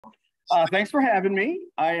Thanks for having me.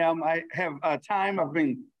 I have time. I've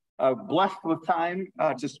been blessed with time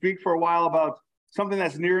to speak for a while about something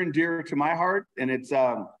that's near and dear to my heart, and it's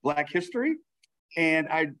Black history. And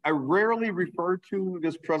I rarely refer to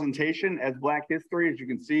this presentation as Black history. As you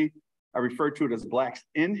can see, I refer to it as Blacks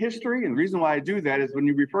in history. And the reason why I do that is when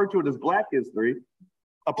you refer to it as Black history,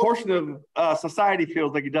 a portion of society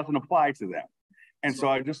feels like it doesn't apply to them. And so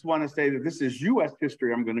I just want to say that this is U.S.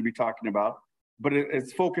 history I'm going to be talking about, but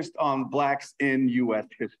it's focused on Blacks in U.S.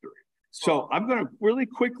 history. So I'm going to really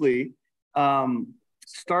quickly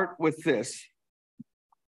start with this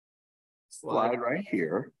slide right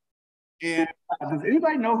here. And does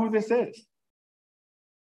anybody know who this is?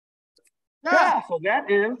 Yeah, so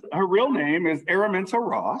that is, her real name is Araminta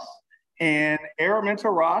Ross. And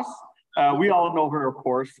Araminta Ross, we all know her, of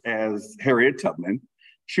course, as Harriet Tubman.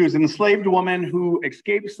 She was an enslaved woman who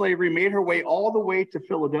escaped slavery, made her way all the way to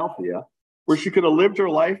Philadelphia, where she could have lived her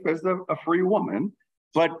life as a free woman,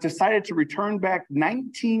 but decided to return back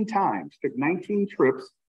 19 times, took 19 trips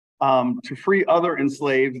to free other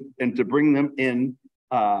enslaved and to bring them in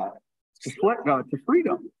to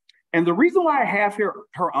freedom. And the reason why I have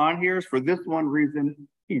her on here is for this one reason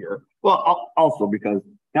here. Well, also because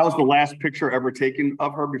that was the last picture ever taken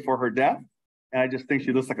of her before her death. And I just think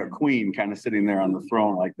she looks like a queen kind of sitting there on the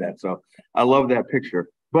throne like that. So I love that picture.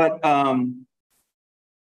 But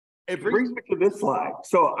it brings me to this slide.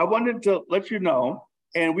 So I wanted to let you know,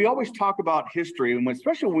 and we always talk about history, and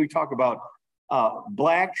especially when we talk about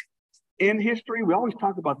Blacks in history, we always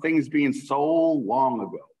talk about things being so long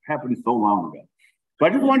ago, happened so long ago.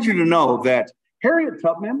 But I just want you to know that Harriet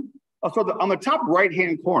Tubman, on the top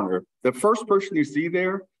right-hand corner, the first person you see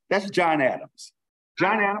there, that's John Adams.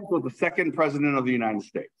 John Adams was the second president of the United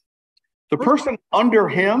States. The person under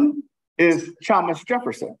him is Thomas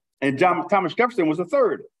Jefferson, and Thomas Jefferson was the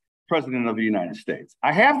third president of the United States.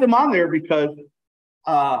 I have them on there because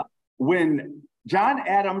when John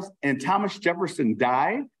Adams and Thomas Jefferson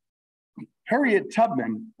died, Harriet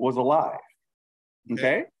Tubman was alive,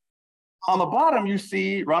 okay? On the bottom, you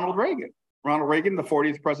see Ronald Reagan. Ronald Reagan, the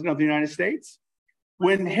 40th president of the United States.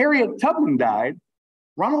 When Harriet Tubman died,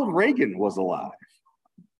 Ronald Reagan was alive.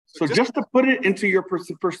 So just to put it into your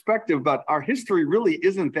perspective, but our history really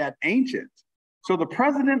isn't that ancient. So the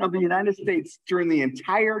president of the United States during the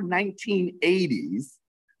entire 1980s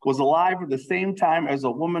was alive at the same time as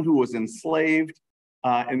a woman who was enslaved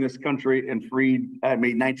in this country and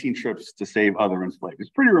made 19 trips to save other enslaved. It's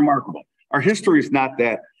pretty remarkable. Our history is not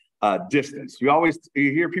that distant. You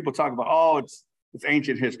hear people talk about, oh, it's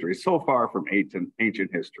ancient history. It's so far from ancient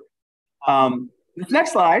history. This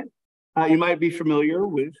next slide, you might be familiar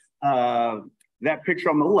with that picture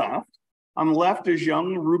on the left. On the left is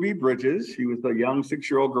young Ruby Bridges. She was a young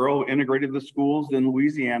 6-year-old girl who integrated the schools in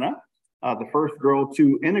Louisiana. The first Black girl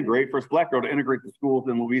to integrate the schools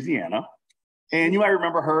in Louisiana. And you might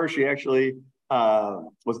remember her. She actually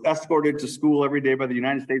was escorted to school every day by the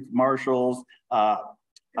United States Marshals.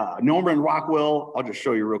 Norman Rockwell, I'll just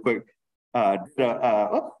show you real quick. Sorry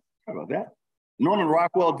about that. Norman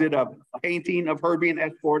Rockwell did a painting of her being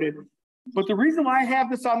escorted. But the reason why I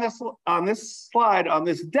have this on this slide, on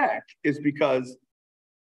this deck, is because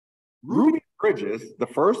Ruby Bridges, the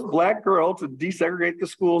first Black girl to desegregate the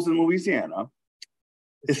schools in Louisiana,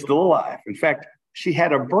 is still alive. In fact, she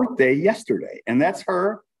had a birthday yesterday, and that's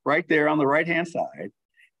her right there on the right-hand side.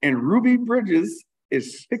 And Ruby Bridges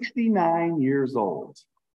is 69 years old.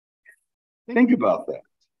 Think about that.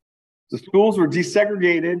 The schools were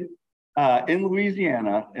desegregated in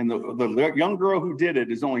Louisiana, and the young girl who did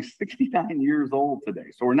it is only 69 years old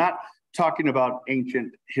today. So we're not talking about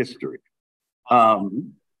ancient history.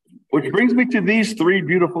 Which brings me to these three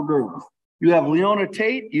beautiful girls. You have Leona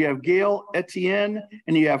Tate, you have Gail Etienne,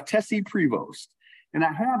 and you have Tessie Prevost. And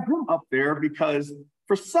I have them up there because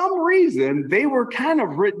for some reason, they were kind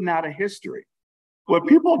of written out of history. What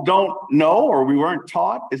people don't know, or we weren't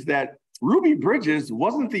taught, is that Ruby Bridges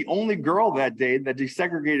wasn't the only girl that day that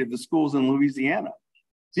desegregated the schools in Louisiana.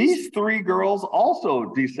 These three girls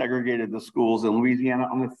also desegregated the schools in Louisiana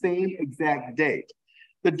on the same exact date.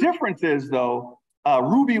 The difference is, though,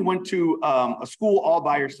 Ruby went to a school all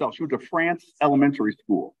by herself. She went to France Elementary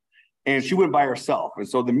School, and she went by herself. And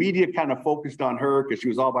so the media kind of focused on her because she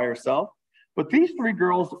was all by herself. But these three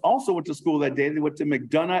girls also went to school that day. They went to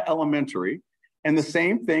McDonough Elementary, and the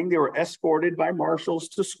same thing, they were escorted by marshals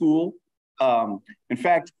to school. In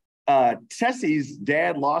fact, Tessie's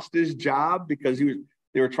dad lost his job because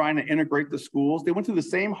they were trying to integrate the schools. They went through the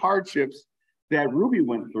same hardships that Ruby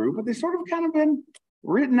went through, but they sort of kind of been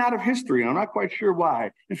written out of history, and I'm not quite sure why.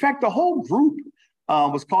 In fact, the whole group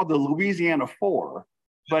was called the Louisiana Four,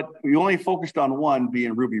 but we only focused on one,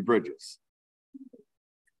 being Ruby Bridges.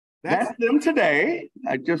 That's them today.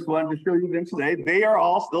 I just wanted to show you them today. They are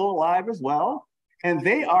all still alive as well, and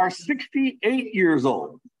they are 68 years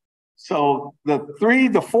old. So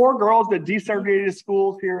the four girls that desegregated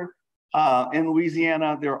schools here in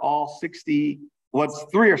Louisiana, they're all 60. What's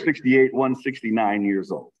three are 68, one's 69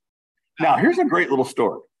 years old. Now, here's a great little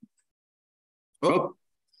story. Oh,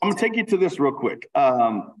 I'm gonna take you to this real quick.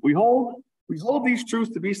 We hold these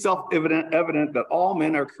truths to be self-evident that all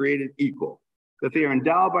men are created equal, that they are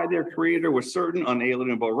endowed by their creator with certain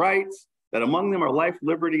unalienable rights, that among them are life,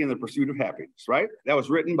 liberty, and the pursuit of happiness, right? That was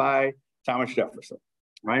written by Thomas Jefferson,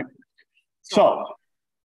 right? So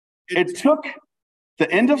it took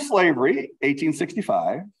the end of slavery,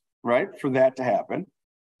 1865, right, for that to happen.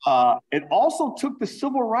 It also took the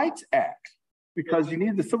Civil Rights Act, because you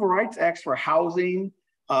need the Civil Rights Acts for housing,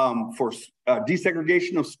 for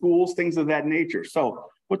desegregation of schools, things of that nature. So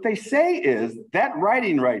what they say is that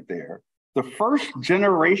writing right there, the first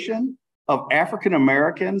generation of African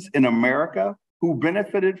Americans in America who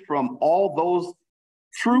benefited from all those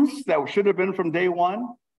truths that should have been from day one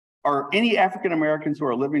are any African Americans who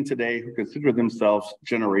are living today who consider themselves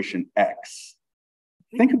Generation X.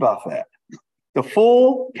 Think about that. The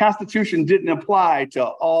full Constitution didn't apply to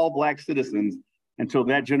all Black citizens until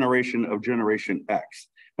that generation of Generation X.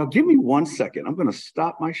 Now, give me 1 second. I'm going to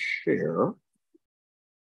stop my share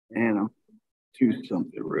and I'll do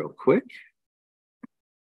something real quick.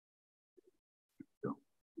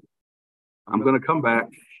 I'm going to come back.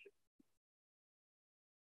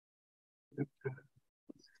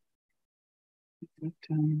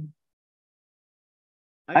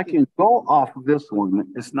 I can go off this one.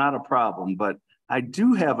 It's not a problem, but I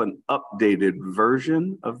do have an updated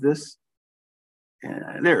version of this.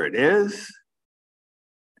 And there it is.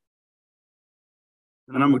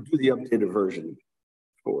 And I'm going to do the updated version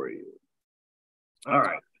for you. All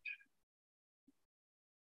right.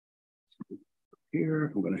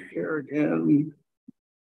 Here, I'm going to share again.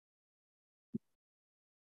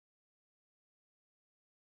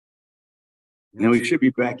 And we should be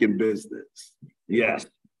back in business. Yes.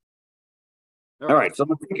 All right, so I'm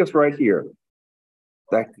going to take us right here.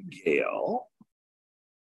 Back to Gail.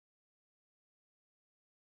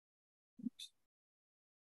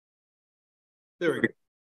 There we go.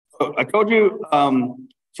 So I told you,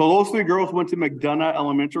 so those three girls went to McDonough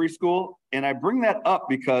Elementary School, and I bring that up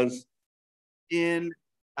because in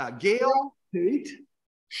Gail Tate,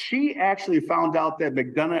 she actually found out that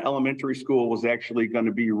McDonough Elementary School was actually going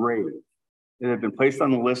to be raised. It had been placed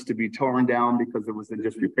on the list to be torn down because it was in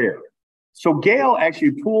disrepair. So Gail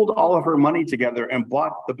actually pooled all of her money together and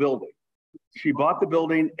bought the building. She bought the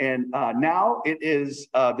building, and now it is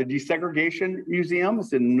the Desegregation Museum.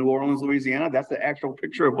 It's in New Orleans, Louisiana. That's the actual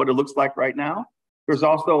picture of what it looks like right now. There's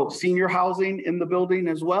also senior housing in the building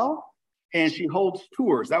as well. And she holds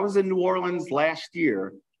tours. That was in New Orleans last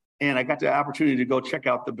year. And I got the opportunity to go check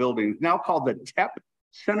out the building. It's now called the TEP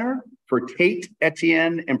Center for Tate,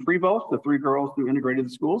 Etienne, and Prevost, the three girls who integrated the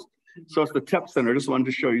schools. So it's the TEP Center. Just wanted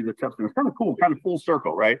to show you the TEP Center. It's kind of cool, kind of full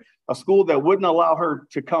circle, right? A school that wouldn't allow her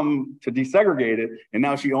to come to desegregate it, and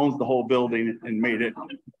now she owns the whole building and made it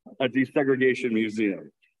a desegregation museum.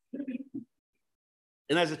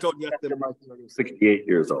 And as I told you, they're 68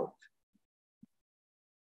 years old.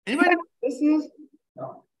 Anybody know what this is?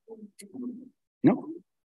 No.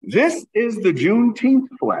 This is the Juneteenth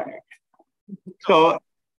flag. So,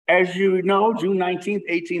 as you know, June 19th,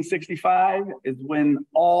 1865 is when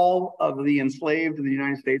all of the enslaved in the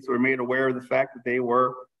United States were made aware of the fact that they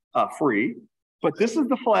were free. But this is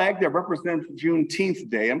the flag that represents Juneteenth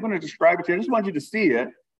Day. I'm going to describe it to you. I just want you to see it,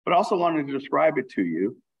 but I also wanted to describe it to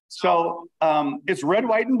you. So it's red,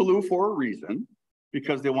 white, and blue for a reason,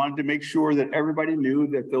 because they wanted to make sure that everybody knew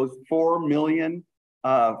that those 4 million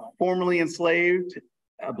formerly enslaved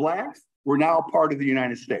Blacks were now part of the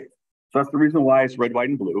United States. So that's the reason why it's red, white,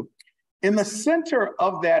 and blue. In the center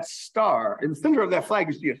of that star, in the center of that flag,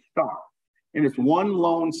 you see a star, and it's one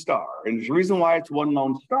lone star. And the reason why it's one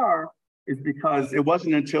lone star is because it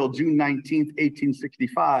wasn't until June 19th,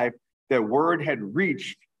 1865, that word had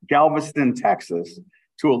reached Galveston, Texas,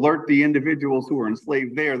 to alert the individuals who were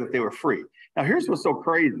enslaved there that they were free. Now, here's what's so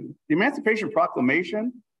crazy. The Emancipation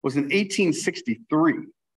Proclamation was in 1863.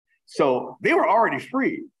 So they were already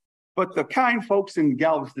free. But the kind folks in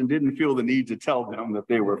Galveston didn't feel the need to tell them that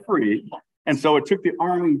they were free. And so it took the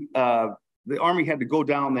army had to go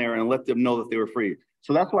down there and let them know that they were free.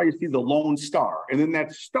 So that's why you see the lone star. And then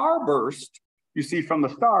that starburst you see from the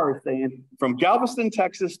star is saying from Galveston,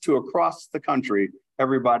 Texas to across the country,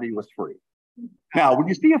 everybody was free. Now, when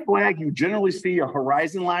you see a flag, you generally see a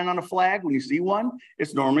horizon line on a flag. When you see one,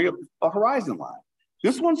 it's normally a horizon line.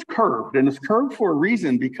 This one's curved, and it's curved for a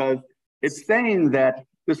reason because it's saying that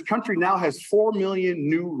this country now has 4 million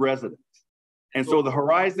new residents. And so the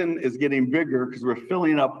horizon is getting bigger because we're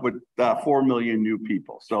filling up with 4 million new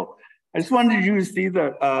people. So I just wanted you to see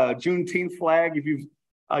the Juneteenth flag. If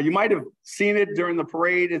you might have seen it during the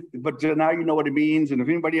parade, but now you know what it means. And if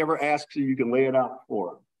anybody ever asks you, you can lay it out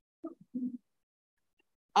for them.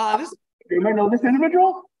 You might know this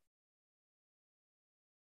individual?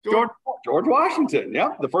 George Washington, yeah,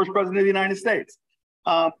 the first president of the United States.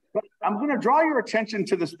 But I'm going to draw your attention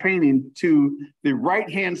to this painting to the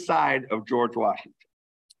right-hand side of George Washington.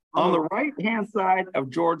 On the right-hand side of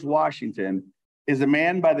George Washington is a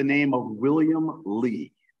man by the name of William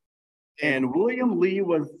Lee. And William Lee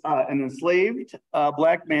was an enslaved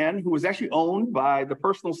Black man who was actually owned by the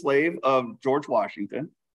personal slave of George Washington.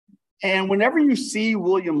 And whenever you see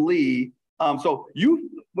William Lee,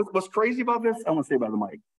 what's crazy about this, I want to say by the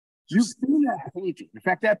mic, you've seen that painting. In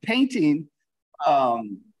fact, that painting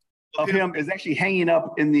of him is actually hanging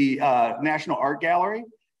up in the National Art Gallery.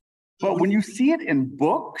 But when you see it in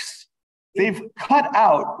books, they've cut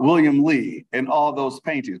out William Lee in all those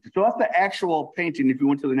paintings. So that's the actual painting if you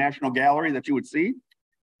went to the National Gallery that you would see.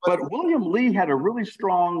 But William Lee had a really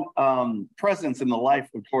strong presence in the life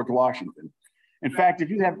of George Washington. In fact, if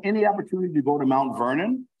you have any opportunity to go to Mount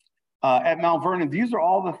Vernon, at Mount Vernon, these are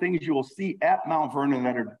all the things you will see at Mount Vernon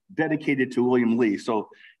that are dedicated to William Lee. So,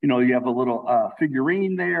 you know, you have a little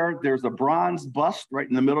figurine there. There's a bronze bust right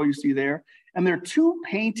in the middle you see there. And there are two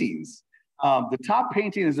paintings. The top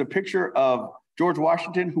painting is a picture of George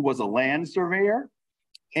Washington, who was a land surveyor.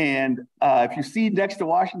 And if you see next to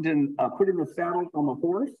Washington putting the saddle on the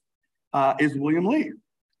horse, is William Lee.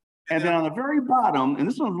 And then on the very bottom, and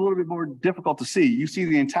this one's a little bit more difficult to see, you see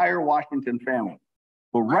the entire Washington family.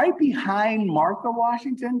 But right behind Martha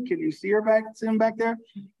Washington, can you see him back there?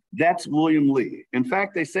 That's William Lee. In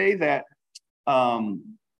fact, they say that, let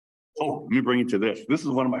me bring you to this. This is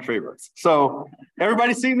one of my favorites. So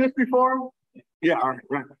everybody seen this before? Yeah, all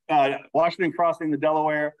right. Washington crossing the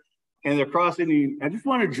Delaware, and they're crossing I just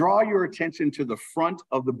want to draw your attention to the front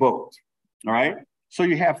of the boat, all right? So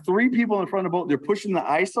you have three people in front of the boat. They're pushing the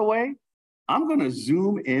ice away. I'm going to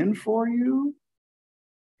zoom in for you.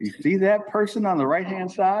 You see that person on the right-hand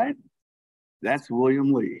side? That's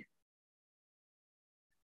William Lee.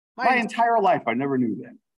 My entire life, I never knew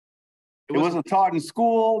that. It wasn't taught in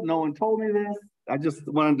school. No one told me this. I just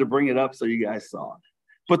wanted to bring it up so you guys saw it.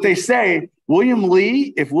 But they say William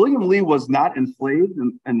Lee, if William Lee was not enslaved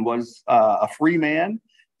and was a free man,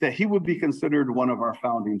 that he would be considered one of our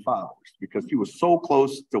founding fathers because he was so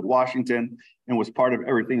close to Washington and was part of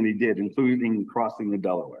everything that he did, including crossing the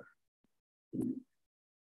Delaware.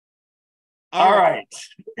 All right,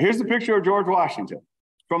 here's a picture of George Washington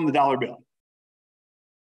from the dollar bill.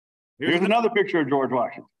 Here's another picture of George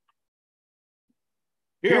Washington.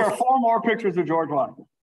 Here are 4 more pictures of George Washington.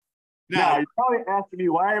 Now, you're probably asking me,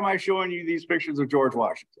 why am I showing you these pictures of George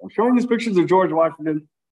Washington? I'm showing these pictures of George Washington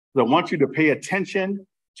because I want you to pay attention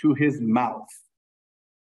to his mouth.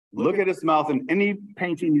 Look at his mouth in any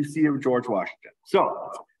painting you see of George Washington.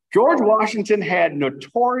 So, George Washington had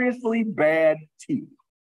notoriously bad teeth.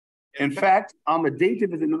 In fact, on the date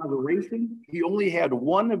of his inauguration, he only had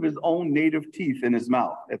one of his own native teeth in his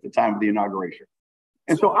mouth at the time of the inauguration.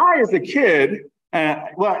 And so I, as a kid,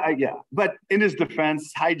 but in his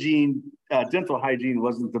defense, dental hygiene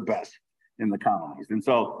wasn't the best in the colonies. And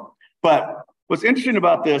so, but what's interesting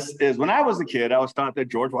about this is when I was a kid, I was taught that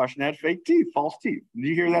George Washington had fake teeth, false teeth. Did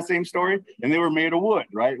you hear that same story? And they were made of wood,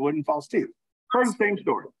 right? Wood and false teeth. Heard the same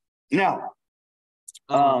story. Now,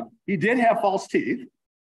 he did have false teeth.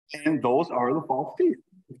 And those are the false teeth.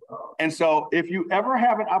 And so if you ever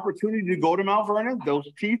have an opportunity to go to Mount Vernon, those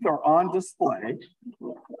teeth are on display.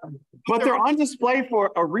 But they're on display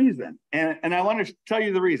for a reason. And I want to tell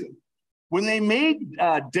you the reason. When they made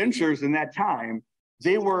dentures in that time,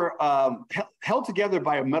 they were held together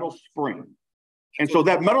by a metal spring. And so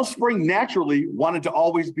that metal spring naturally wanted to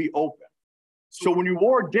always be open. So when you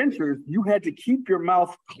wore dentures, you had to keep your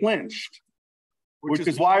mouth clenched. Which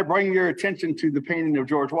is why I bring your attention to the painting of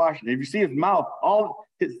George Washington. If you see his mouth,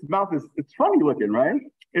 it's funny looking, right?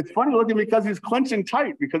 It's funny looking because he's clenching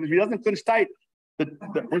tight, because if he doesn't clench tight,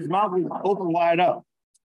 his mouth is open wide up.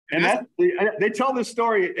 And they tell this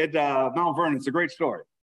story at Mount Vernon. It's a great story.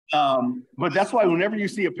 But that's why whenever you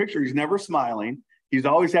see a picture, he's never smiling. He's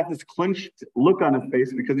always have this clenched look on his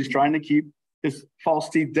face because he's trying to keep his false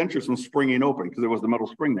teeth dentures from springing open because there was the metal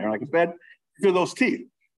spring there. Like I said, through those teeth.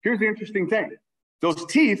 Here's the interesting thing. Those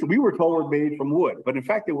teeth, we were told, were made from wood, but in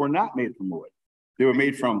fact, they were not made from wood. They were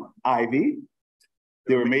made from ivy,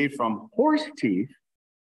 they were made from horse teeth,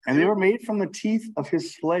 and they were made from the teeth of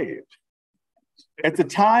his slaves. At the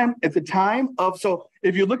time of, so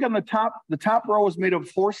if you look on the top row is made of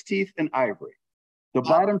horse teeth and ivory. The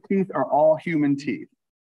bottom teeth are all human teeth.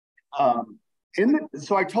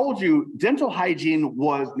 So I told you dental hygiene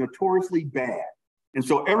was notoriously bad. And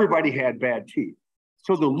so everybody had bad teeth.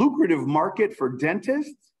 So the lucrative market for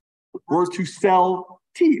dentists were to sell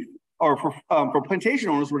teeth, or for plantation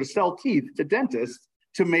owners were to sell teeth to dentists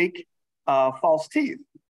to make false teeth.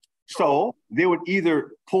 So they would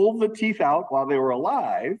either pull the teeth out while they were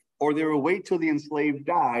alive, or they would wait till the enslaved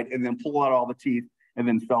died and then pull out all the teeth and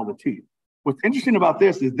then sell the teeth. What's interesting about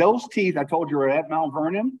this is those teeth I told you are at Mount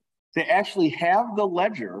Vernon. They actually have the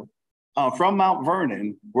ledger from Mount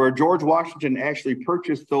Vernon where George Washington actually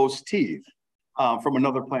purchased those teeth from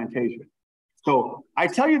another plantation. So I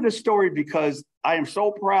tell you this story because I am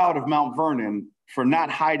so proud of Mount Vernon for not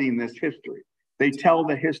hiding this history. They tell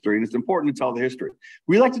the history, and it's important to tell the history.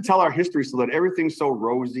 We like to tell our history so that everything's so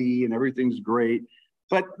rosy and everything's great,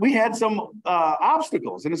 but we had some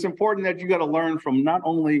obstacles, and it's important that you got to learn from not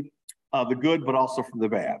only the good, but also from the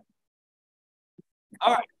bad.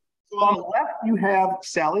 All right. So on the left, you have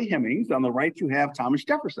Sally Hemings. On the right, you have Thomas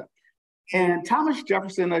Jefferson. And Thomas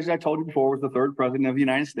Jefferson, as I told you before, was the third president of the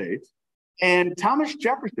United States. And Thomas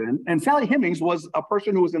Jefferson, and Sally Hemings was a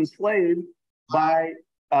person who was enslaved by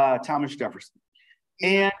Thomas Jefferson.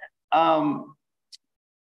 And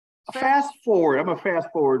fast forward, I'm going to fast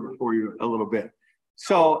forward for you a little bit.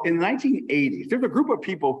 So in the 1980s, there's a group of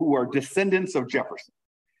people who are descendants of Jefferson.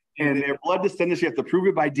 And their blood descendants, you have to prove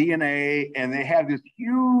it by DNA. And they have this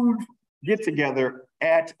huge get together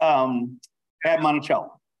at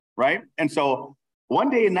Monticello, right? And so one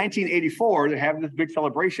day in 1984, they have this big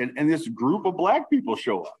celebration, and this group of Black people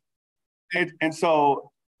show up. And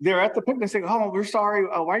so they're at the picnic saying, oh, we're sorry.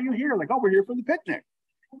 Why are you here? Like, oh, we're here for the picnic.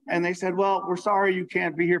 And they said, well, we're sorry you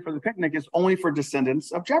can't be here for the picnic. It's only for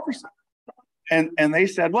descendants of Jefferson. And they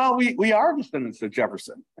said, well, we are descendants of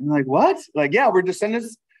Jefferson. And I'm like, what? Like, yeah, we're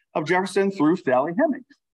descendants of Jefferson through Sally Hemings.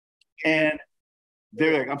 And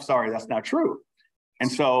they're like, I'm sorry, that's not true.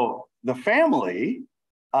 And so the family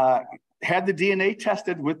had the DNA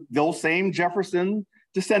tested with those same Jefferson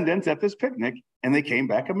descendants at this picnic, and they came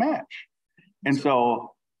back a match. And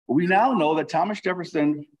so we now know that Thomas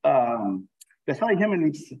Jefferson, that Sally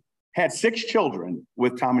Hemings had 6 children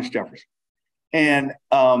with Thomas Jefferson. And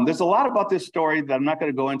there's a lot about this story that I'm not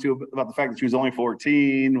going to go into, about the fact that she was only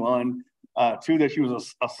 14, 1, 2, that she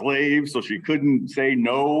was a slave, so she couldn't say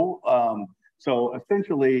no. So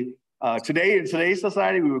essentially, today in today's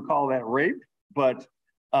society, we would call that rape. But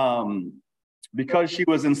because she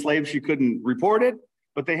was enslaved, she couldn't report it.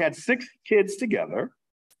 But they had 6 kids together.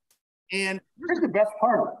 And here's the best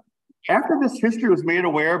part. After this history was made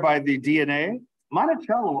aware by the DNA,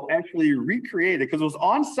 Monticello actually recreated, because it was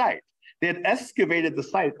on site. They had excavated the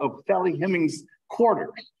site of Sally Hemings'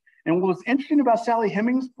 quarters. And what was interesting about Sally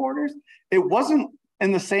Hemings' quarters, it wasn't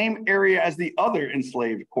in the same area as the other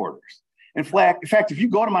enslaved quarters. In fact, if you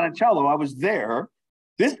go to Monticello, I was there,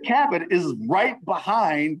 this cabin is right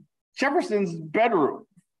behind Jefferson's bedroom.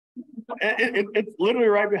 It's literally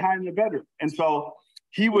right behind the bedroom. And so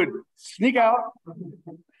he would sneak out,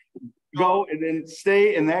 go, and then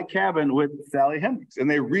stay in that cabin with Sally Hemings. And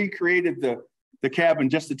they recreated the cabin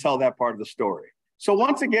just to tell that part of the story. So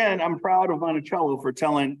once again, I'm proud of Monticello for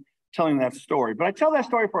telling that story. But I tell that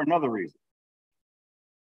story for another reason.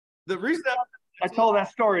 The reason that I tell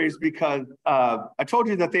that story is because I told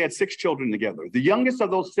you that they had 6 children together. The youngest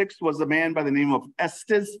of those 6 was a man by the name of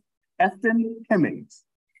Eston Hemings.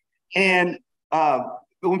 And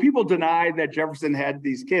when people deny that Jefferson had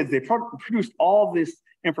these kids, they produced all this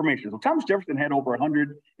information. So Thomas Jefferson had over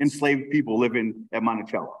 100 enslaved people living at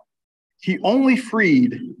Monticello. He only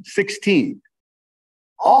freed 16.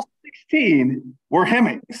 All 16 were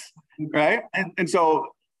Hemings, right? And so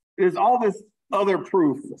there's all this other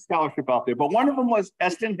proof, scholarship out there. But one of them was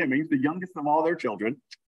Eston Hemings, the youngest of all their children.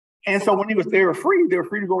 And so when they were free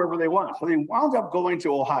to go wherever they wanted. So they wound up going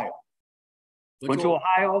to Ohio. Went to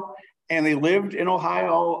Ohio, and they lived in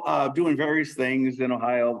Ohio, doing various things in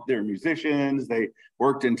Ohio. They were musicians, they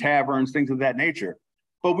worked in taverns, things of that nature.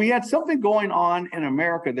 But we had something going on in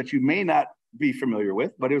America that you may not be familiar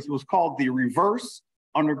with, but it was called the Reverse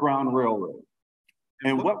Underground Railroad.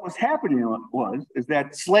 And what was happening is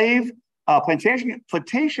that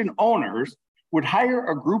plantation owners would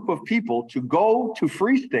hire a group of people to go to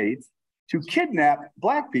free states to kidnap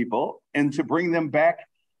Black people and to bring them back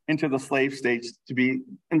into the slave states to be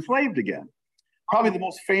enslaved again. Probably the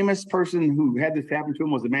most famous person who had this happen to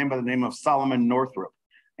him was a man by the name of Solomon Northrop.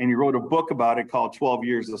 And he wrote a book about it called 12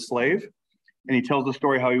 Years a Slave. And he tells the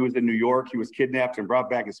story how he was in New York. He was kidnapped and brought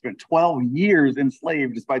back and spent 12 years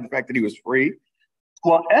enslaved, despite the fact that he was free.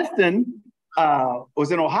 Well, Eston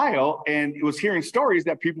was in Ohio and he was hearing stories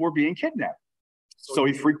that people were being kidnapped. So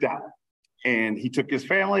he freaked out. And he took his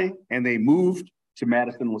family and they moved to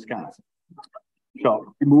Madison, Wisconsin.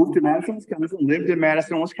 So he moved to Madison, Wisconsin, lived in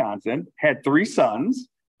Madison, Wisconsin, had 3 sons.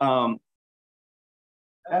 Eston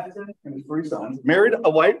and his 3 sons, married a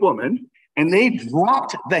white woman, and they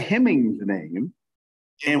dropped the Hemmings name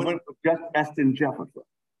and went with just Eston Jefferson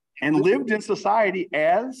and lived in society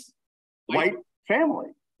as white family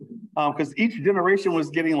because each generation was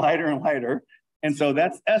getting lighter and lighter. And so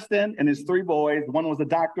that's Eston and his 3 boys. One was a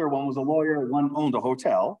doctor, one was a lawyer, one owned a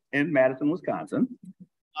hotel in Madison, Wisconsin.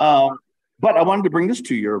 But I wanted to bring this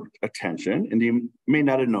to your attention, and you may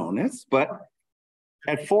not have known this, but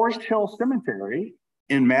at Forest Hill Cemetery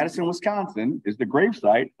in Madison, Wisconsin, is the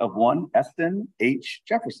gravesite of one Eston H.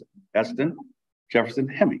 Jefferson, Eston Jefferson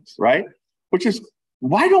Hemmings, right? Which is,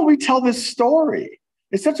 why don't we tell this story?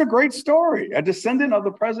 It's such a great story. A descendant of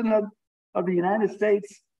the president of the United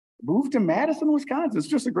States moved to Madison, Wisconsin. It's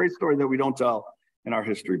just a great story that we don't tell in our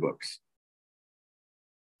history books.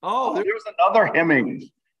 Oh, there was another Hemmings.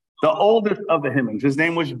 The oldest of the Hemmings. His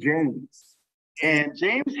name was James. And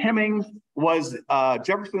James Hemmings was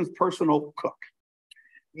Jefferson's personal cook.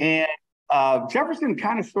 And Jefferson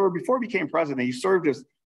kind of served, before he became president, he served as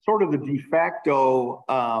sort of the de facto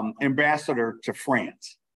ambassador to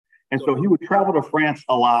France. And so he would travel to France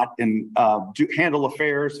a lot and handle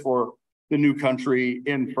affairs for the new country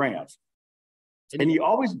in France. And he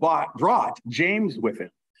always brought James with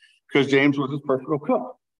him because James was his personal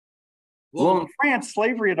cook. Well, in France,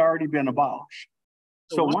 slavery had already been abolished.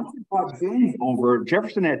 So once he brought James over,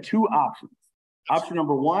 Jefferson had 2 options. Option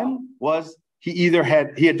number 1 was he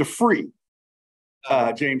had to free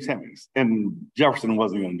James Hemmings, and Jefferson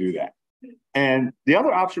wasn't going to do that. And the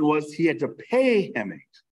other option was he had to pay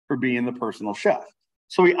Hemmings for being the personal chef.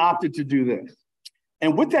 So he opted to do this.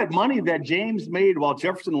 And with that money that James made while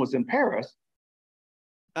Jefferson was in Paris,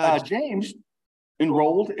 James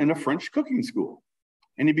enrolled in a French cooking school.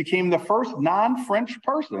 And he became the first non-French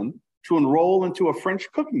person to enroll into a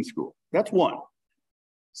French cooking school. That's one.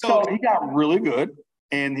 So he got really good.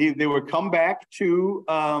 And they would come back to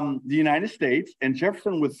the United States, and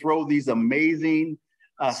Jefferson would throw these amazing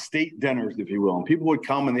state dinners, if you will. And people would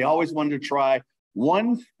come, and they always wanted to try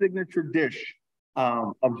one signature dish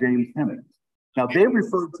of James Hemmings. Now, they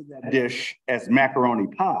referred to that dish as macaroni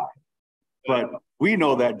pie, but we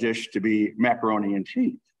know that dish to be macaroni and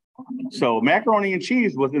cheese. So macaroni and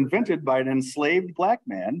cheese was invented by an enslaved Black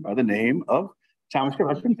man by the name of Thomas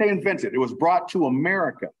Jefferson. I shouldn't say invented. It was brought to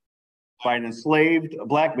America by an enslaved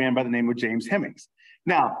Black man by the name of James Hemmings.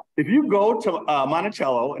 Now, if you go to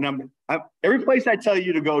Monticello, and every place I tell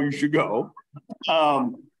you to go, you should go,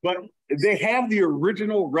 but they have the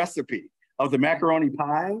original recipe of the macaroni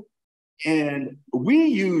pie, and we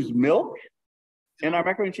use milk in our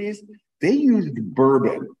macaroni and cheese. They used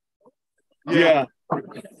bourbon. Yeah.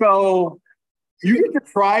 So you get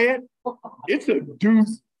to try it. It's a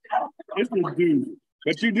deuce. It's a deuce.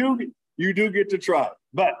 But you do get to try it.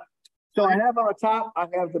 But so I have on the top, I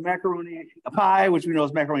have the macaroni pie, which we know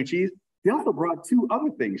is macaroni and cheese. They also brought 2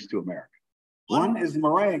 other things to America. One is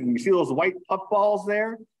meringue. You see those white puff balls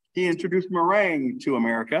there? He introduced meringue to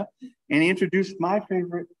America, and he introduced my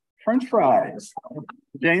favorite, French fries.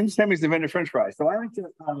 James Hemmings invented French fries. So I like to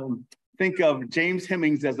think of James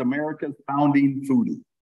Hemmings as America's founding foodie.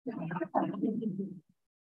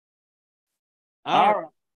 All right.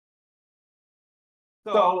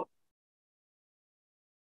 So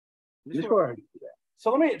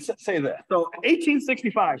let me say this. So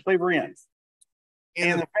 1865, slavery ends.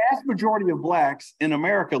 And the vast majority of Blacks in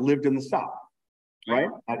America lived in the South, right?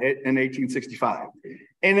 In 1865.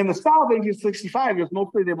 And in the South, 1865,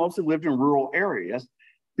 they mostly lived in rural areas.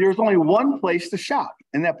 There was only one place to shop.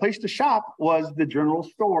 And that place to shop was the general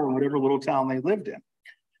store in whatever little town they lived in.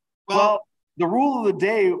 Well, the rule of the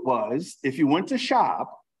day was if you went to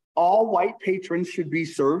shop, all white patrons should be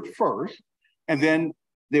served first, and then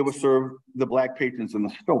they would serve the Black patrons in the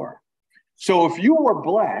store. So if you were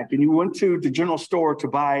Black and you went to the general store to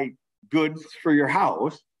buy goods for your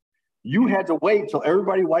house, you had to wait till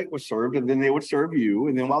everybody white was served, and then they would serve you.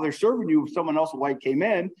 And then while they're serving you, if someone else white came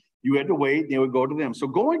in, you had to wait, and they would go to them. So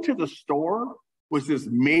going to the store was this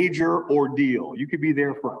major ordeal. You could be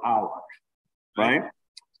there for hours, right?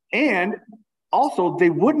 And also, they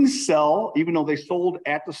wouldn't sell, even though they sold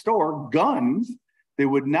at the store, guns. They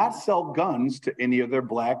would not sell guns to any of their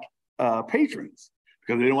Black patrons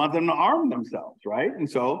because they didn't want them to arm themselves, right? And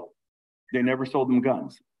so they never sold them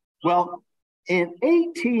guns. Well, in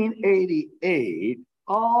 1888,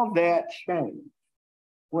 all that changed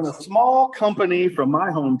when a small company from my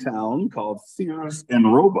hometown called Sears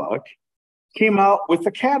and Roebuck came out with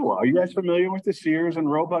a catalog. Are you guys familiar with the Sears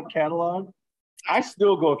and Roebuck catalog? I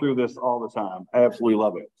still go through this all the time. I absolutely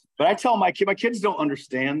love it. But I tell my kids don't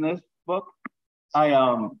understand this book.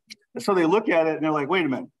 So they look at it and they're like, wait a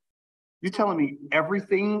minute. You're telling me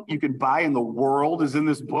everything you can buy in the world is in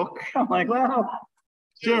this book? I'm like, well,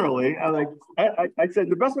 generally, I said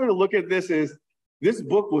the best way to look at this is this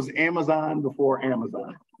book was Amazon before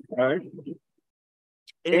Amazon, right?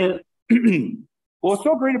 And what's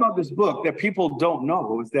so great about this book that people don't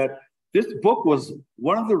know is that this book was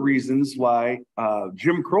one of the reasons why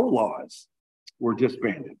Jim Crow laws were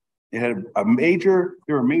disbanded. It had they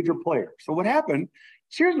were a major player. So what happened,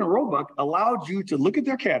 Sears and Roebuck allowed you to look at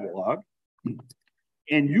their catalog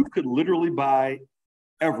and you could literally buy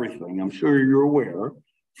everything. I'm sure you're aware,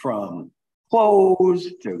 from clothes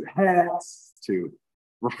to hats to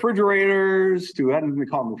refrigerators to, I didn't even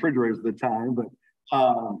call them refrigerators at the time, but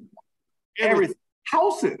everything.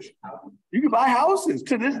 Houses. You can buy houses.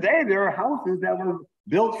 To this day, there are houses that were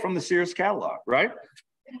built from the Sears catalog, right?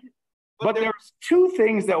 But there's two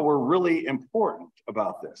things that were really important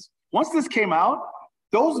about this. Once this came out,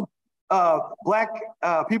 those Black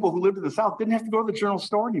people who lived in the South didn't have to go to the general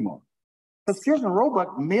store anymore. Because Sears and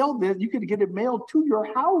Roebuck mailed it, you could get it mailed to your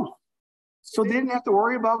house. So they didn't have to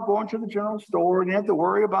worry about going to the general store, and they didn't have to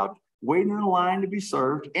worry about waiting in line to be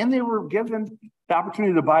served, and they were given the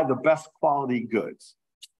opportunity to buy the best quality goods.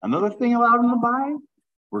 Another thing allowed them to buy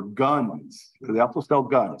were guns, because they also sell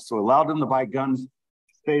guns. So it allowed them to buy guns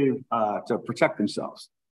to protect themselves.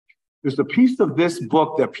 There's a piece of this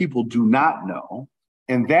book that people do not know,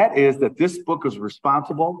 and that is that this book is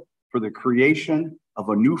responsible for the creation of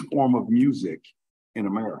a new form of music in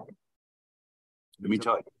America. Let me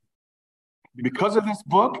tell you. Because of this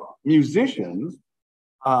book, musicians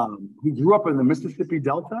who grew up in the Mississippi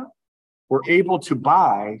Delta were able to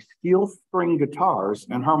buy steel string guitars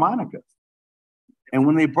and harmonicas. And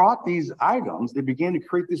when they brought these items, they began to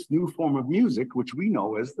create this new form of music, which we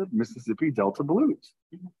know as the Mississippi Delta Blues.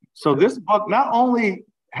 So this book not only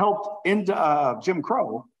helped into Jim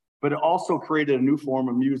Crow, but it also created a new form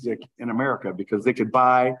of music in America because they could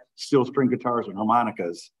buy steel string guitars and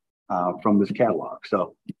harmonicas from this catalog.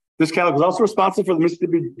 So this catalog was also responsible for the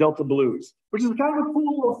Mississippi Delta Blues, which is kind of a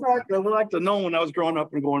cool little fact that I would like to know when I was growing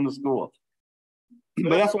up and going to school.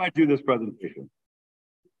 But that's why I do this presentation.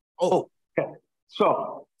 Oh, okay.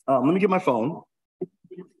 So let me get my phone.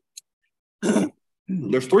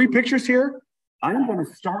 There's three pictures here. I'm going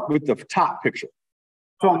to start with the top picture.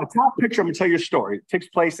 So on the top picture, I'm going to tell you a story. It takes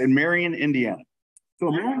place in Marion, Indiana. So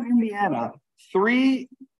in Marion, Indiana, 3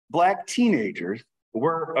 Black teenagers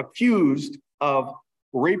were accused of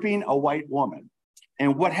raping a white woman.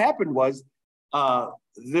 And what happened was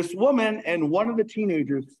this woman and one of the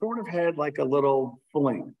teenagers sort of had like a little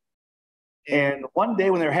fling. And one day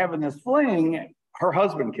when they were having this fling, her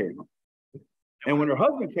husband came home. And when her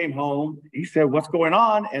husband came home, he said, "What's going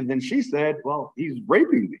on?" And then she said, "Well, he's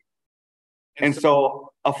raping me." And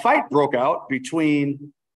so a fight broke out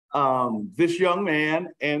between this young man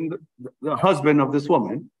and the husband of this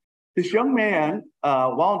woman. This young man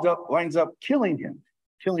winds up killing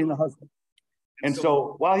the husband. And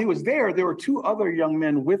so while he was there were 2 other young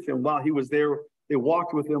men with him while he was there. They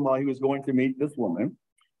walked with him while he was going to meet this woman.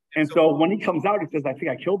 And so when he comes out, he says, "I think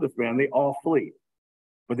I killed this man." They all flee,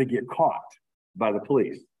 but they get caught by the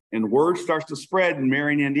police. And word starts to spread in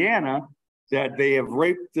Marion, Indiana, that they have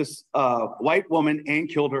raped this white woman and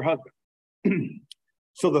killed her husband.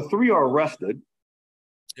 So the 3 are arrested.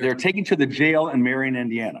 They're taken to the jail in Marion,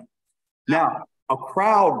 Indiana. Now, a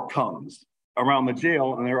crowd comes around the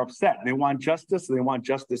jail and they're upset. They want justice, and they want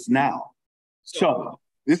justice now. So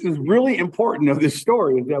this is really important of this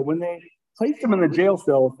story, is that when they place them in the jail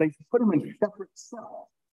cells, they put them in separate cells.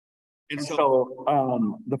 And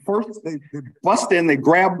so the first, they bust in, they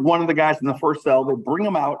grab one of the guys in the first cell, they bring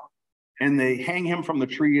him out, and they hang him from the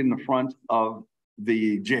tree in the front of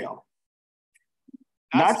the jail.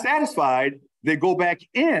 Not satisfied, they go back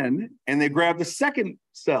in and they grab the second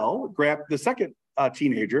cell, grab the second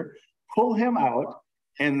teenager, pull him out,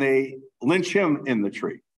 and they lynch him in the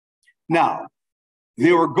tree. Now,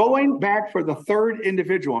 they were going back for the 3rd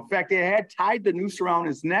individual. In fact, they had tied the noose around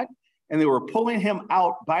his neck, and they were pulling him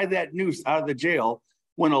out by that noose out of the jail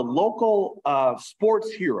when a local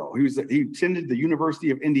sports hero, he attended the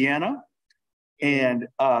University of Indiana, and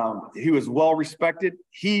he was well respected.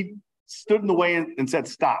 He stood in the way and said,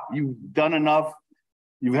 "Stop, you've done enough.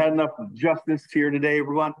 You've had enough justice here today.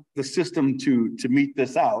 We want the system to mete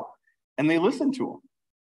this out. And they listened to him.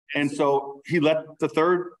 And so he let the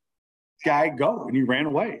third guy go and he ran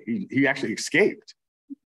away. He actually escaped.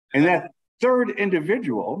 And that third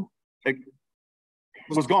individual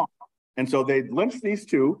was gone. And so they lynched these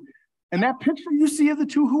two. And that picture you see of the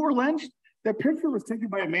two who were lynched, that picture was taken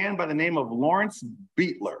by a man by the name of Lawrence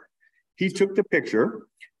Beetler. He took the picture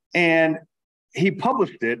and he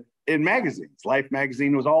published it in magazines. Life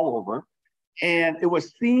magazine was all over. And it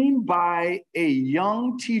was seen by a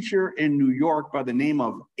young teacher in New York by the name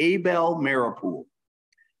of Abel Maripool.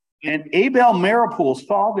 And Abel Maripool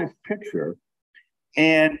saw this picture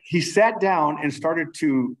and he sat down and started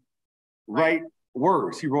to write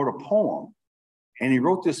words. He wrote a poem. And he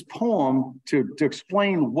wrote this poem to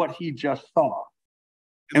explain what he just saw.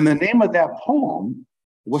 And the name of that poem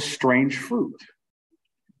was Strange Fruit.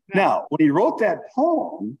 Now, when he wrote that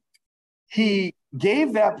poem, he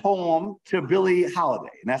gave that poem to Billie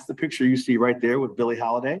Holiday. And that's the picture you see right there with Billie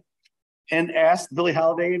Holiday. And asked Billie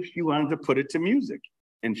Holiday if she wanted to put it to music.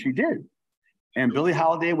 And she did. And Billie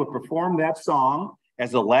Holiday would perform that song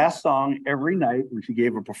as the last song every night when she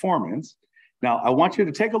gave a performance. Now, I want you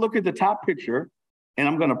to take a look at the top picture. And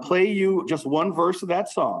I'm going to play you just one verse of that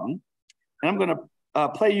song. And I'm going to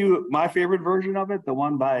play you my favorite version of it, the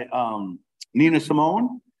one by Nina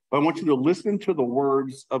Simone. But I want you to listen to the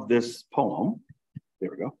words of this poem. There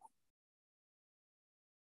we go.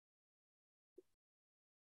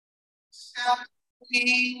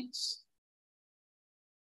 Strange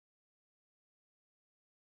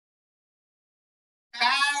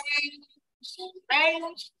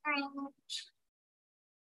fruit.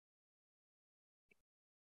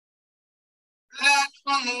 Black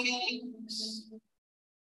on the leaves,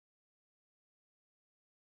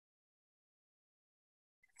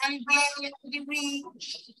 and blood the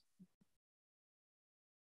reach,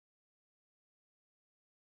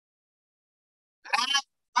 black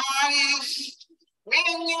bodies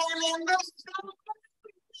ringing in the sun.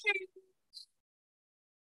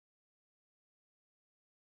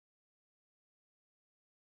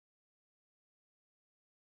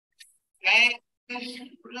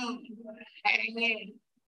 Fruit hanging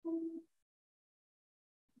on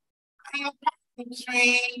the palm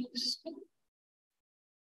trees.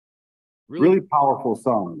 Really powerful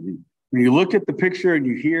song. When you look at the picture and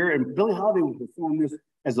you hear, and Billie Holiday would perform this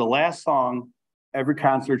as the last song every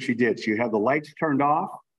concert she did. She had the lights turned off,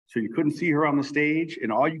 so you couldn't see her on the stage,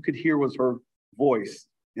 and all you could hear was her voice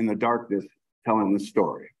in the darkness telling the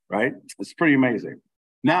story, right? It's pretty amazing.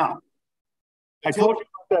 Now, I told you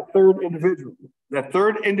about that third individual. That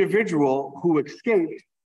third individual who escaped,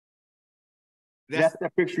 that's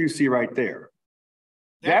that picture you see right there.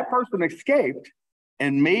 That person escaped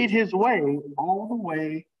and made his way all the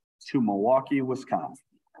way to Milwaukee, Wisconsin.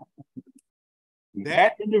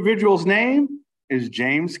 That individual's name is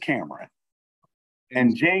James Cameron.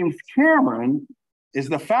 And James Cameron is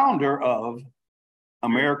the founder of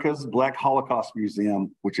America's Black Holocaust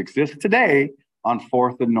Museum, which exists today on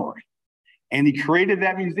 4th and North. And he created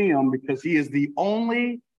that museum because he is the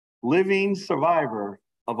only living survivor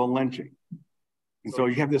of a lynching. And so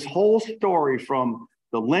you have this whole story from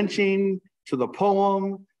the lynching to the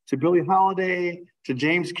poem to Billie Holiday to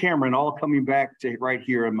James Cameron, all coming back to right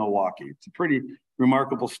here in Milwaukee. It's a pretty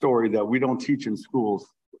remarkable story that we don't teach in schools,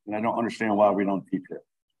 and I don't understand why we don't teach it.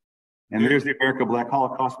 And there's the American Black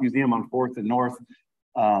Holocaust Museum on 4th and North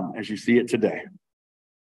as you see it today.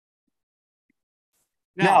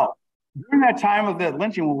 Now, during that time of the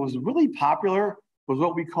lynching, what was really popular was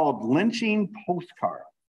what we called lynching postcards.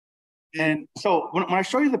 And so when I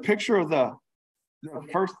show you the picture of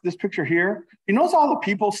this picture here, you notice all the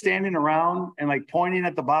people standing around and like pointing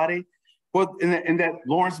at the body? Well, and that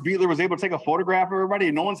Lawrence Beetler was able to take a photograph of everybody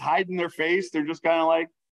and no one's hiding their face. They're just kind of like,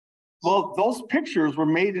 well, those pictures were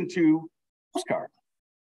made into postcards.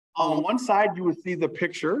 On one side, you would see the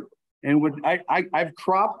picture, and I've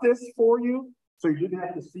cropped this for you so you didn't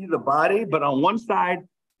have to see the body, but on one side,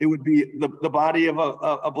 it would be the body of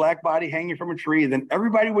a black body hanging from a tree. And then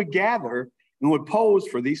everybody would gather and would pose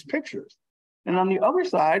for these pictures. And on the other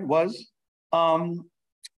side was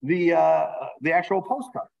the actual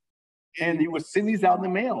postcard. And you would send these out in the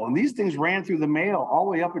mail. And these things ran through the mail all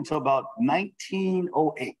the way up until about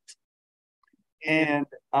 1908. And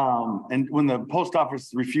when the post office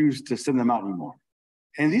refused to send them out anymore.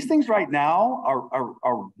 And these things right now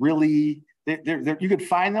are really, you could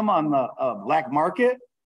find them on the black market,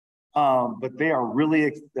 but they are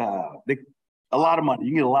really a lot of money. You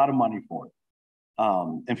can get a lot of money for it.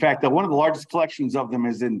 In fact, one of the largest collections of them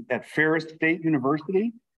is at Ferris State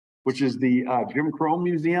University. which is the Jim Crow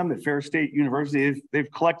Museum at Fair State University.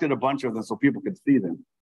 They've collected a bunch of them so people could see them.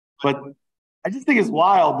 But I just think it's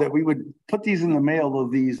wild that we would put these in the mail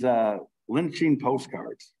of these lynching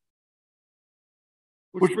postcards.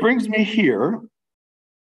 Which brings me here.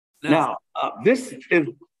 Now, this is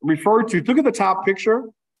referred to, look at the top picture.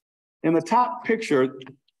 In the top picture,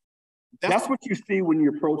 that's what you see when you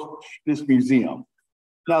approach this museum.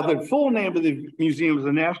 Now, the full name of the museum is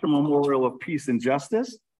the National Memorial of Peace and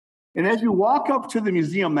Justice. And as you walk up to the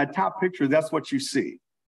museum, that top picture, that's what you see.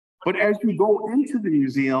 But as you go into the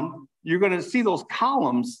museum, you're going to see those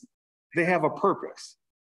columns, they have a purpose.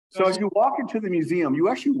 So as you walk into the museum, you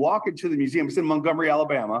actually walk into the museum. It's in Montgomery,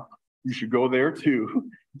 Alabama. You should go there too.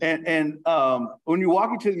 And when you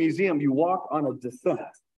walk into the museum, you walk on a descent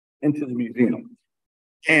into the museum.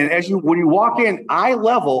 And when you walk in, eye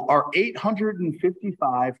level are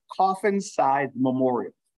 855 coffin-sized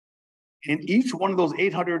memorials. And each one of those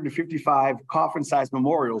 855 coffin-sized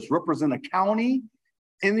memorials represent a county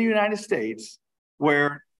in the United States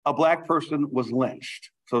where a Black person was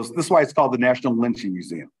lynched. So this is why it's called the National Lynching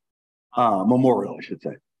Museum, Memorial, I should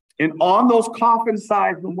say. And on those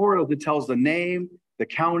coffin-sized memorials, it tells the name, the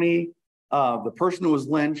county, the person who was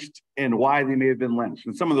lynched, and why they may have been lynched.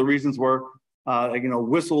 And some of the reasons were,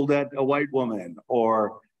 whistled at a white woman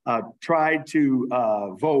or tried to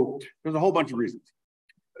vote. There's a whole bunch of reasons.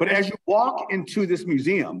 But as you walk into this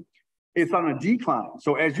museum, it's on a decline.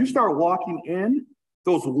 So as you start walking in,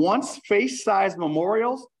 those once face-sized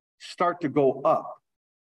memorials start to go up.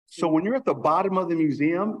 So when you're at the bottom of the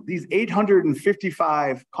museum, these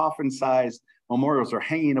 855 coffin-sized memorials are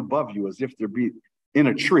hanging above you as if they're in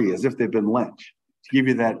a tree, as if they've been lynched, to give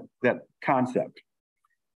you that concept.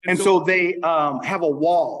 And so they have a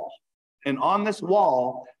wall. And on this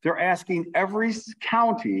wall, they're asking every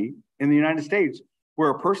county in the United States where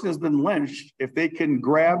a person has been lynched, if they can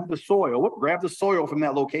grab the soil from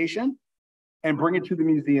that location and bring it to the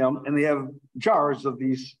museum. And they have jars of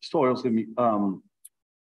these soils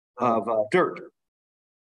of dirt.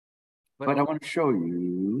 But I want to show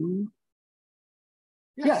you.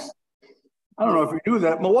 Yes. I don't know if you knew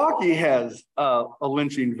that. Milwaukee has a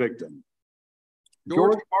lynching victim.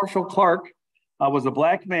 George Marshall Clark was a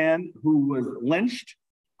Black man who was lynched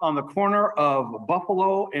on the corner of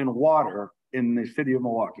Buffalo and Water in the city of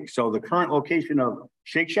Milwaukee. So the current location of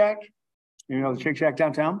Shake Shack, the Shake Shack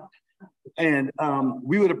downtown. And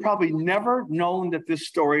we would have probably never known that this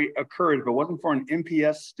story occurred if it wasn't for an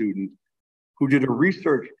MPS student who did a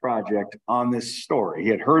research project on this story. He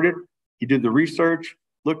had heard it, he did the research,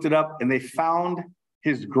 looked it up, and they found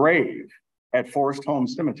his grave at Forest Home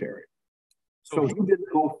Cemetery. So he did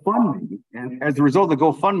a GoFundMe, and as a result of the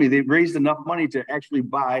GoFundMe, they raised enough money to actually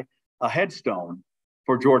buy a headstone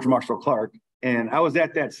for George Marshall Clark. And I was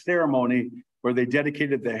at that ceremony where they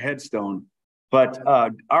dedicated the headstone. But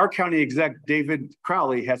our county exec, David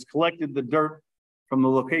Crowley, has collected the dirt from the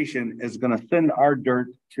location, is going to send our dirt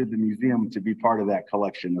to the museum to be part of that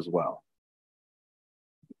collection as well.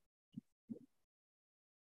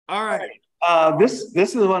 All right.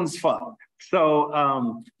 This one's fun.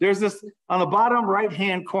 So there's this, on the bottom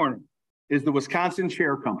right-hand corner is the Wisconsin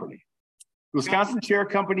Chair Company. The Wisconsin Chair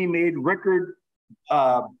Company made record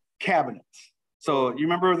cabinets. So you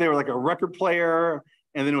remember they were like a record player,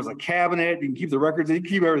 and then it was a cabinet. You can keep the records, you can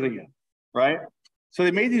keep everything in, right? So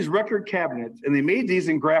they made these record cabinets, and they made these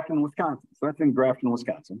in Grafton, Wisconsin. So that's in Grafton,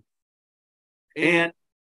 Wisconsin. And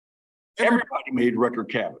everybody made record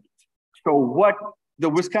cabinets. So what the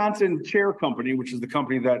Wisconsin Chair Company, which is the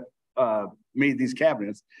company that made these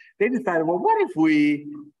cabinets, they decided, well, what if we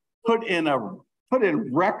put in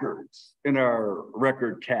records in our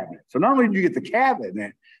record cabinet? So not only do you get the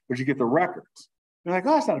cabinet, but you get the records. They're like,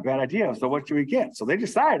 oh, that's not a bad idea. So what should we get? So they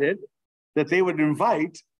decided that they would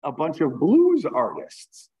invite a bunch of blues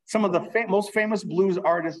artists, some of the most famous blues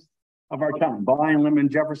artists of our time, Blind Lemon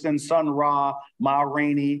Jefferson, Sun Ra, Ma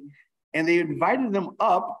Rainey, and they invited them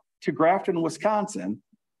up to Grafton, Wisconsin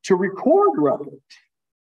to record records.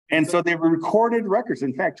 And so they recorded records.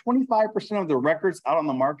 In fact, 25% of the records out on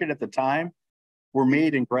the market at the time were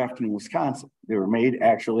made in Grafton, Wisconsin. They were made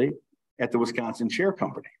actually at the Wisconsin Chair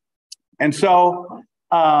Company. And so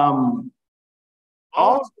all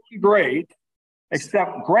is great,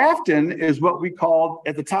 except Grafton is what we called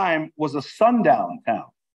at the time was a sundown town.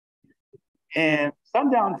 And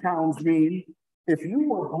sundown towns mean if you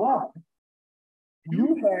were Black,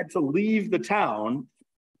 you had to leave the town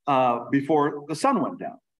before the sun went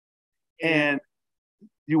down. And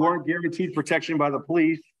you weren't guaranteed protection by the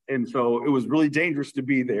police. And so it was really dangerous to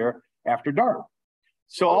be there after dark.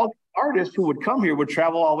 So all the artists who would come here would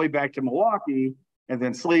travel all the way back to Milwaukee and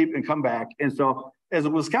then sleep and come back. And so as the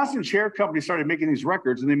Wisconsin Chair Company started making these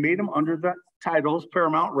records, and they made them under the titles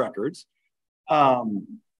Paramount Records,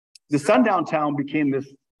 the Sundown Town became this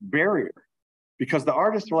barrier because the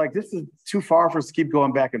artists were like, this is too far for us to keep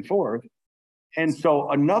going back and forth. And so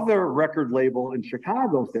another record label in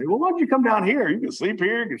Chicago said, well, why don't you come down here? You can sleep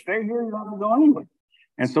here, you can stay here, you don't have to go anywhere.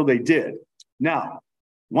 And so they did. Now,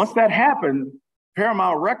 once that happened,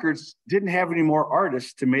 Paramount Records didn't have any more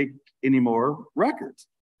artists to make any more records.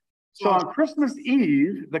 So on Christmas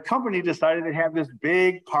Eve, the company decided to have this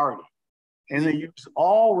big party. And they used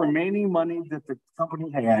all remaining money that the company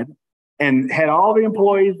had and had all the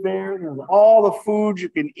employees there, all the food you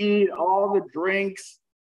can eat, all the drinks.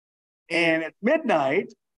 And at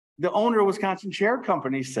midnight, the owner of Wisconsin Chair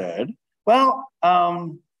Company said, well,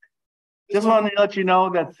 just wanted to let you know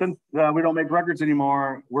that since we don't make records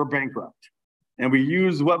anymore, we're bankrupt. And we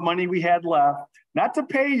use what money we had left, not to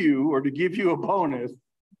pay you or to give you a bonus,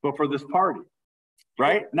 but for this party,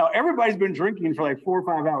 right? Now, everybody's been drinking for like 4 or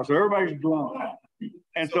 5 hours, so everybody's drunk.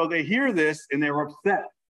 And so they hear this and they're upset,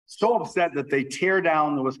 so upset that they tear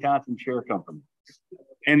down the Wisconsin Chair Company.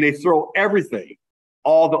 And they throw everything,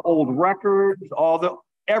 all the old records,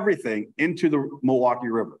 everything into the Milwaukee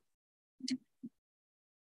River.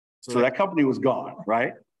 So that company was gone,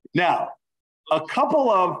 right? Now, a couple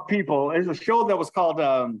of people, there's a show that was called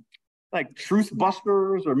like Truth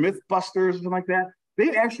Busters or Myth Busters, or something like that.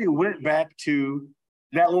 They actually went back to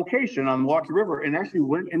that location on the Milwaukee River and actually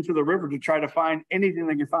went into the river to try to find anything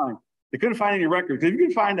they could find. They couldn't find any records. If you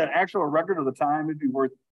could find an actual record of the time, it'd be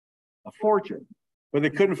worth a fortune. But they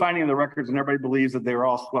couldn't find any of the records, and everybody believes that they were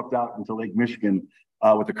all swept out into Lake Michigan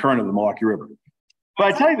with the current of the Milwaukee River. But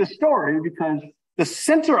I tell you the story because the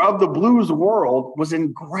center of the blues world was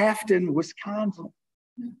in Grafton, Wisconsin.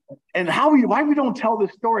 And why we don't tell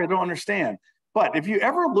this story, I don't understand. But if you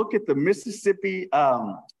ever look at the Mississippi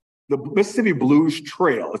Blues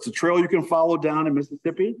Trail, it's a trail you can follow down in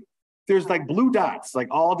Mississippi. There's like blue dots, like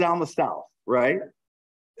all down the south, right?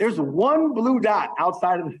 There's one blue dot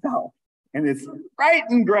outside of the south, and it's right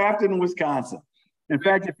in Grafton, Wisconsin. In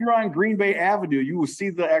fact, if you're on Green Bay Avenue, you will see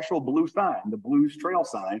the actual blue sign, the Blues Trail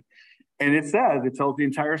sign. And it tells the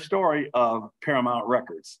entire story of Paramount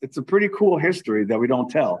Records. It's a pretty cool history that we don't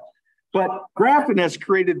tell. But Grafton has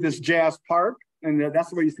created this jazz park, and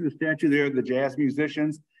that's where you see the statue there, the jazz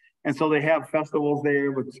musicians. And so they have festivals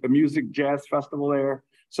there with a music jazz festival there.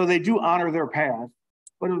 So they do honor their past.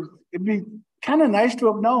 But it'd be kind of nice to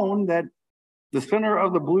have known that the center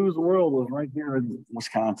of the blues world was right here in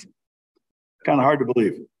Wisconsin. Kind of hard to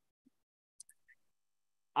believe.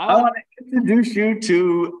 I want to introduce you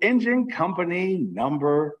to engine company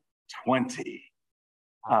number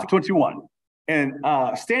 21. And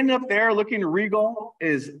standing up there looking regal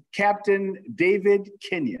is Captain David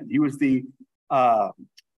Kenyon. He was the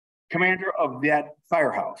commander of that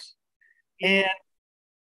firehouse. And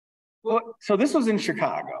so this was in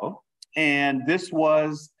Chicago. And this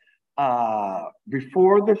was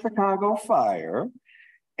before the Chicago fire.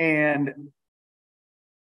 And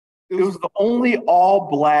it was the only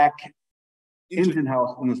all-black engine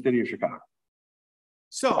house in the city of Chicago.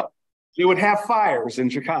 So they would have fires in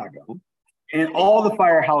Chicago, and all the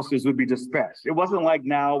firehouses would be dispatched. It wasn't like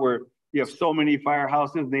now where you have so many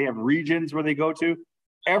firehouses, they have regions where they go to.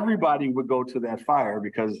 Everybody would go to that fire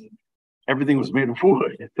because everything was made of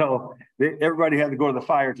wood. So everybody had to go to the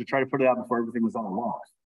fire to try to put it out before everything was all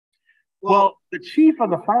lost. Well, the chief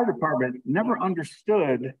of the fire department never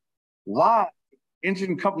understood why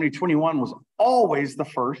Engine Company 21 was always the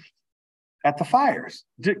first at the fires.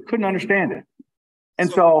 Couldn't understand it. And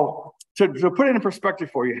so to put it in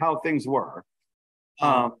perspective for you, how things were,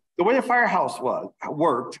 the way the firehouse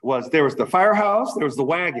worked was there was the firehouse, there was the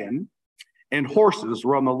wagon, and horses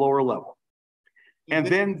were on the lower level. And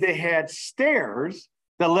then they had stairs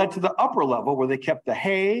that led to the upper level where they kept the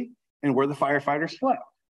hay and where the firefighters slept.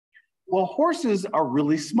 Well, horses are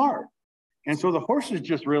really smart. And so the horses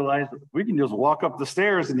just realized we can just walk up the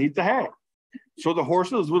stairs and eat the hay. So the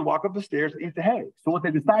horses would walk up the stairs and eat the hay. So what they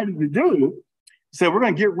decided to do, said we're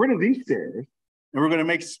going to get rid of these stairs and we're going to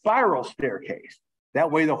make spiral staircase. That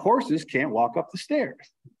way the horses can't walk up the stairs.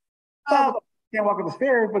 Can't walk up the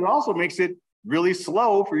stairs, but it also makes it really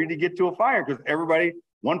slow for you to get to a fire because everybody,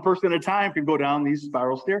 one person at a time, can go down these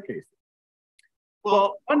spiral staircases.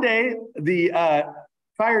 Well, one day the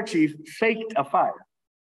fire chief faked a fire.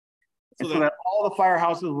 And so that all the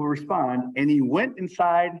firehouses will respond. And he went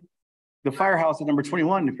inside the firehouse at number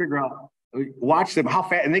 21 to figure out, watch them, how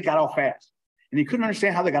fast, and they got out fast. And he couldn't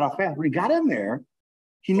understand how they got out fast. When he got in there,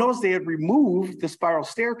 he noticed they had removed the spiral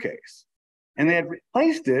staircase and they had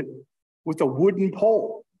replaced it with a wooden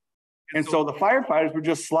pole. And so the firefighters would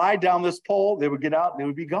just slide down this pole, they would get out, and they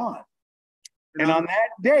would be gone. And on that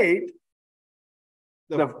date,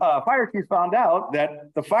 the fire chief found out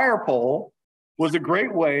that the fire pole was a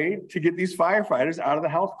great way to get these firefighters out of the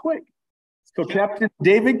house quick. So Captain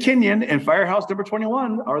David Kenyon and Firehouse Number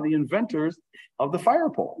 21 are the inventors of the fire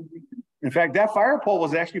pole. In fact, that fire pole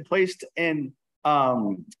was actually placed in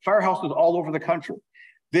firehouses all over the country.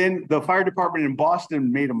 Then the fire department in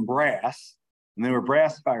Boston made them brass, and they were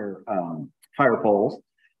brass fire poles.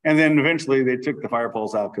 And then eventually they took the fire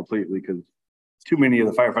poles out completely because too many of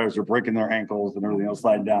the firefighters were breaking their ankles and everything else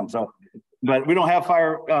sliding down. So, but we don't have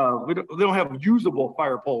they don't have usable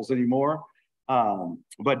fire poles anymore.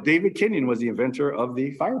 But David Kenyon was the inventor of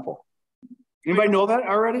the fire pole. Anybody know that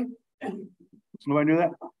already? Nobody knew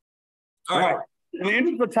that? All right. In the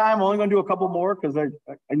interest of time, I'm only going to do a couple more because I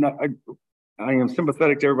am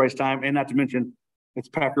sympathetic to everybody's time, and not to mention it's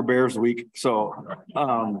Packer Bears week. So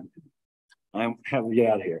I have to get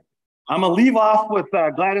out of here. I'm going to leave off with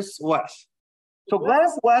Gladys West. So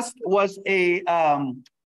Gladys West was a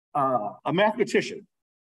mathematician,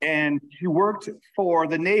 and she worked for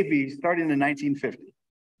the Navy starting in 1950.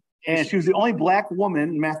 And she was the only Black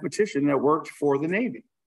woman mathematician that worked for the Navy.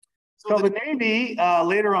 So the Navy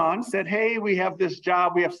later on said, hey, we have this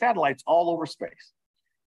job, we have satellites all over space.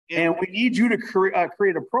 And we need you to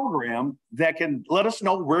create a program that can let us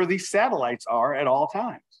know where these satellites are at all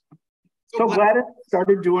times. So Gladys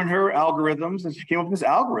started doing her algorithms, and she came up with this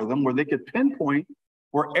algorithm where they could pinpoint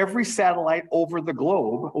where every satellite over the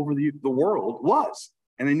globe, over the world was,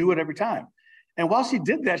 and they knew it every time. And while she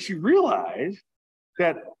did that, she realized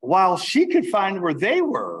that while she could find where they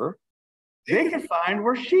were, they could find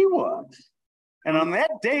where she was. And on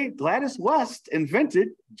that day, Gladys West invented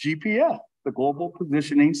GPS, the Global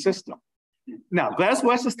Positioning System. Now, Gladys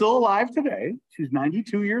West is still alive today. She's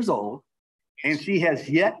 92 years old. And she has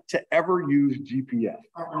yet to ever use GPS.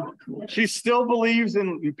 She still believes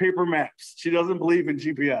in paper maps. She doesn't believe in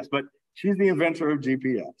GPS, but she's the inventor of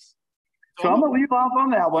GPS. So I'm gonna leave off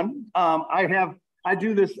on that one. I have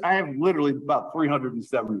literally about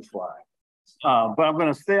 370 slides. But I'm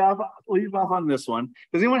gonna leave off on this one.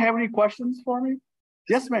 Does anyone have any questions for me?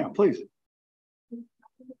 Yes, ma'am, please.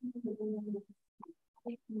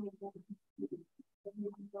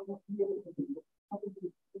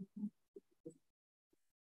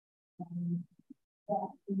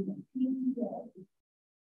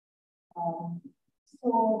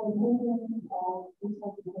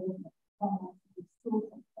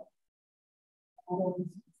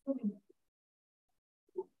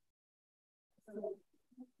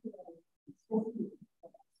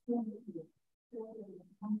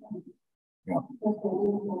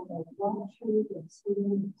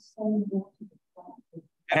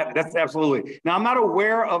 That's absolutely. Now, I'm not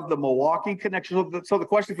aware of the Milwaukee connection. So the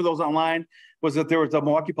question for those online was that there was a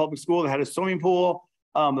Milwaukee public school that had a swimming pool.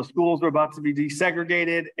 The schools were about to be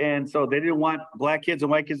desegregated, and so they didn't want Black kids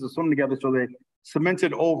and white kids to swim together, so they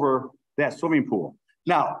cemented over that swimming pool.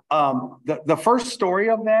 Now, the first story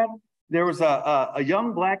of that, there was a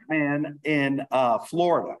young Black man in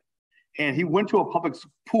Florida, and he went to a public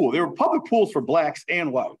pool. There were public pools for Blacks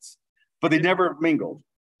and whites, but they never mingled.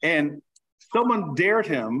 And someone dared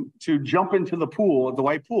him to jump into the pool, the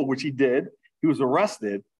white pool, which he did. He was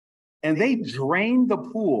arrested, and they drained the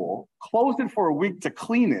pool, closed it for a week to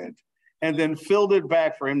clean it, and then filled it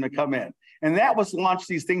back for him to come in. And that was launched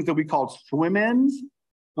these things that we called swim-ins,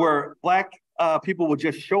 where Black people would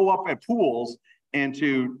just show up at pools and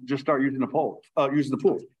to just start using the pool.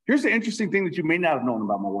 Here's the interesting thing that you may not have known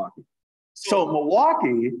about Milwaukee. So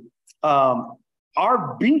Milwaukee,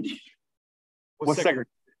 our beach was segregated.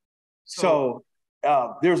 So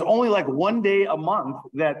there's only like one day a month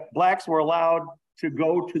that Blacks were allowed to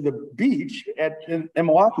go to the beach in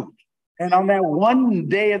Milwaukee. And on that one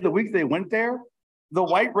day of the week they went there, the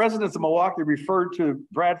white residents of Milwaukee referred to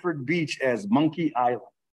Bradford Beach as Monkey Island.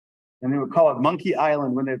 And they would call it Monkey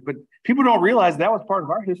Island but people don't realize that was part of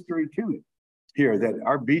our history too here, that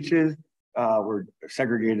our beaches were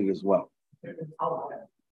segregated as well. It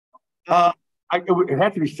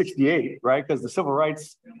had to be 68, right? Because the Civil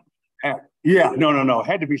Rights Act. Yeah, no. It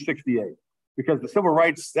had to be 68 because the Civil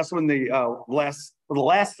Rights, that's when the last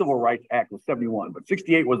Civil Rights Act was 71, but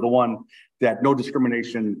 68 was the one that no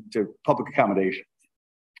discrimination to public accommodation.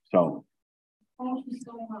 So,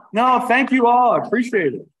 no, thank you all. I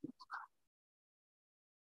appreciate it.